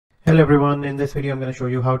Hello everyone, in this video I'm going to show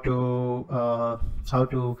you how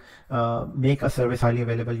to make a service highly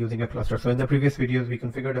available using a cluster. So in the previous videos we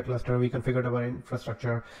configured a cluster, we configured our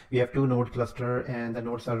infrastructure. We have 2-node cluster and the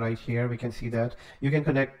nodes are right here. We can see that you can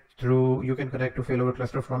connect to Failover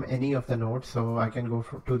cluster from any of the nodes. So I can go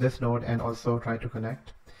to this node and also try to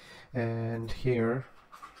connect, and here,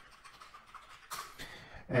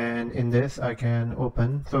 and in this I can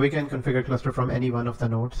open. So we can configure cluster from any one of the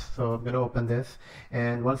nodes. So I'm going to open this,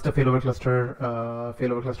 and once the Failover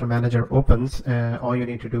cluster manager opens, all you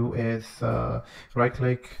need to do is right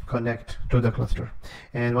click, connect to the cluster.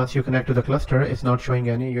 And once you connect to the cluster, it's not showing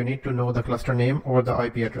any. You need to know the cluster name or the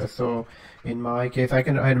IP address. So in my case, I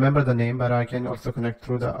remember the name, but I can also connect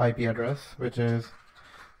through the IP address, which is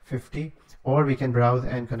 50, or we can browse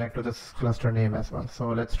and connect to this cluster name as well.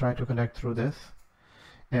 So let's try to connect through this.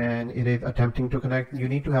 And it is attempting to connect. You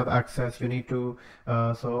need to have access. You need to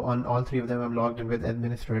so on all 3 of them I'm logged in with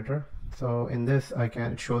administrator. So in this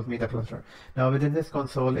it shows me the cluster. Now within this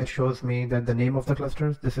console it shows me that the name of the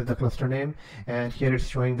clusters, this is the cluster name, and here it's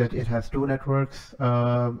showing that it has 2 networks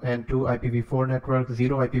and 2 IPv4 networks,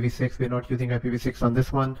 0 IPv6. We're not using IPv6 on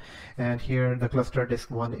this one, and here the cluster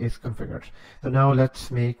disk 1 is configured. So now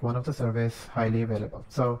let's make one of the service highly available.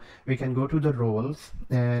 So we can go to the roles,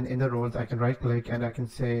 and in the roles I can right click and I can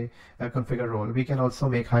say configure role. We can also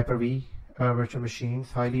make HyperV virtual machines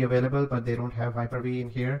highly available, but they don't have HyperV in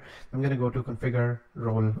here. I'm going to go to configure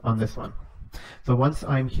role on this one. So once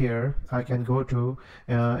I'm here, I can go to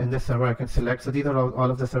in this server, I can select. So these are all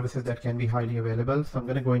of the services that can be highly available. So I'm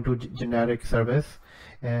going to go into generic service,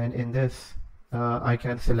 and in this I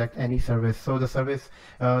can select any service. So the service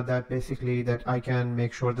that I can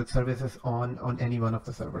make sure that service is on any one of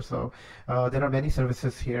the servers. So there are many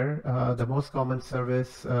services here. The most common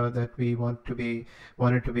service that we wanted to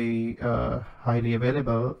be highly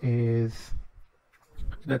available is,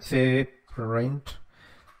 let's say,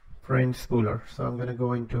 PrintSpooler. So I'm going to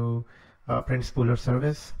go into PrintSpooler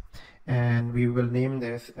service, and we will name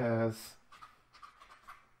this as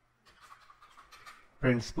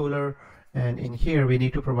PrintSpooler. And in here we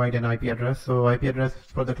need to provide an IP address. So IP address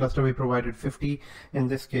for the cluster we provided 50. In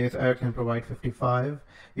this case I can provide 55.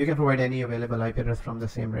 You can provide any available IP address from the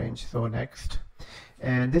same range. So next.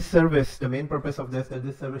 And this service, the main purpose of this is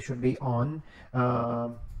this service should be on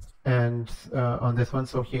and on this one.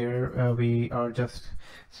 So here we are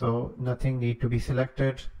so nothing need to be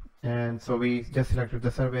selected, and so we just selected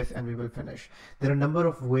the service and we will finish. There are a number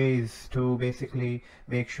of ways to basically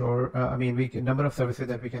make sure, number of services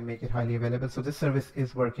that we can make it highly available. So this service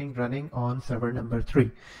is running on server number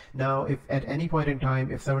 3. Now if at any point in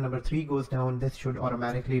time, if server number 3 goes down, this should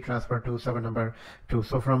automatically transfer to server number 2.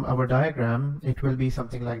 So from our diagram, it will be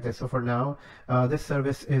something like this. So for now, this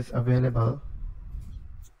service is available.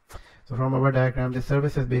 So from our diagram, the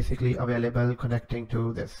service is basically available connecting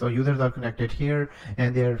to this. So users are connected here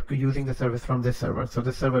and they're using the service from this server. So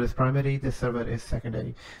this server is primary, this server is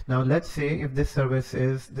secondary. Now let's say if this service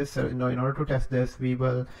is in order to test this, we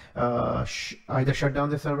will either shut down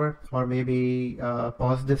the server or maybe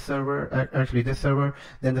pause this server, this server,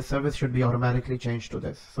 then the service should be automatically changed to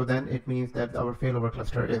this. So then it means that our failover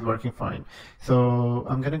cluster is working fine. So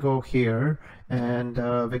I'm going to go here, and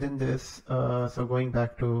within this, so going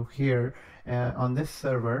back to here, on this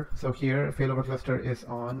server, so here failover cluster is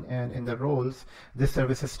on, and in the roles this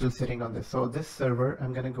service is still sitting on this. So this server,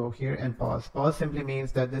 I'm going to go here and pause. Pause simply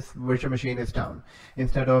means that this virtual machine is down.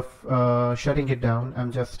 Instead of shutting it down,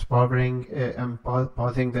 I'm just pausing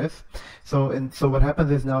this. So what happens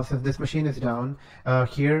is, now since this machine is down,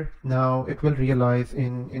 here now it will realize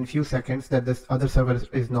in few seconds that this other server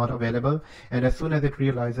is not available, and as soon as it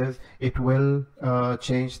realizes, it will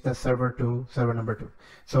change the server to server number 2.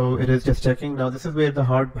 So it is just checking. Now this is where the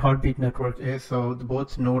heartbeat network is. So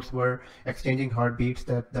both nodes were exchanging heartbeats,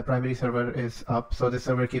 that the primary server is up. So this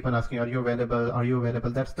server keep on asking, are you available? Are you available?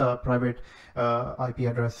 That's the private IP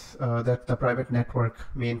address, that's the private network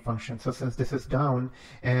main function. So since this is down,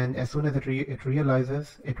 and as soon as it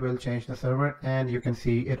realizes, it will change the server, and you can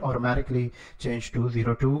see it automatically changed to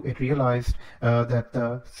 02. It realized that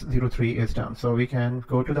the 03 is down. So we can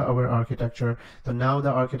go to our architecture. So now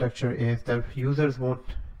the architecture is that users won't,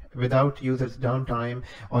 without users downtime,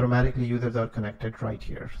 automatically users are connected right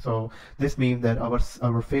here. So this means that our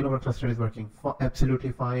failover cluster is working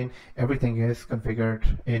absolutely fine. Everything is configured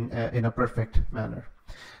in a perfect manner.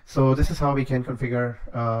 So this is how we can configure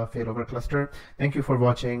failover cluster. Thank you for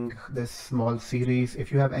watching this small series.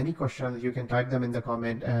 If you have any questions, you can type them in the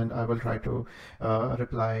comment, and I will try to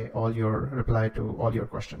reply to all your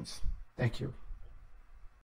questions. Thank you.